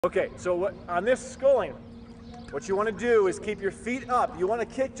Okay, so on this sculling, what you want to do is keep your feet up. You want to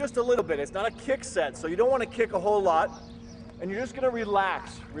kick just a little bit. It's not a kick set, so you don't want to kick a whole lot. And you're just going to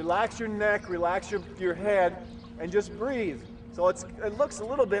relax. Relax your neck, relax your head, and just breathe. So it looks a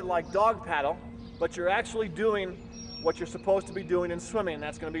little bit like dog paddle, but you're actually doing what you're supposed to be doing in swimming, and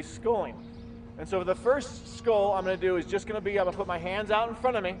that's going to be sculling. And so the first scull I'm going to do is just going to be, I'm going to put my hands out in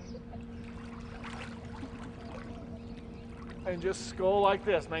front of me, and just scull like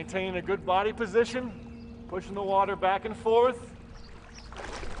this, maintaining a good body position, pushing the water back and forth.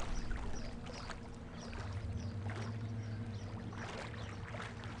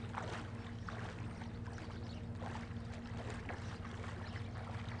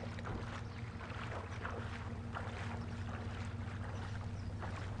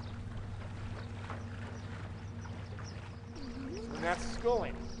 And that's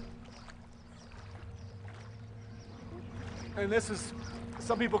sculling. And this is,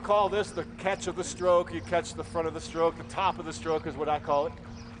 some people call this the catch of the stroke. You catch the front of the stroke, the top of the stroke is what I call it.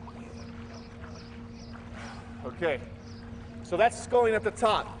 Okay, so that's sculling at the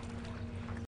top.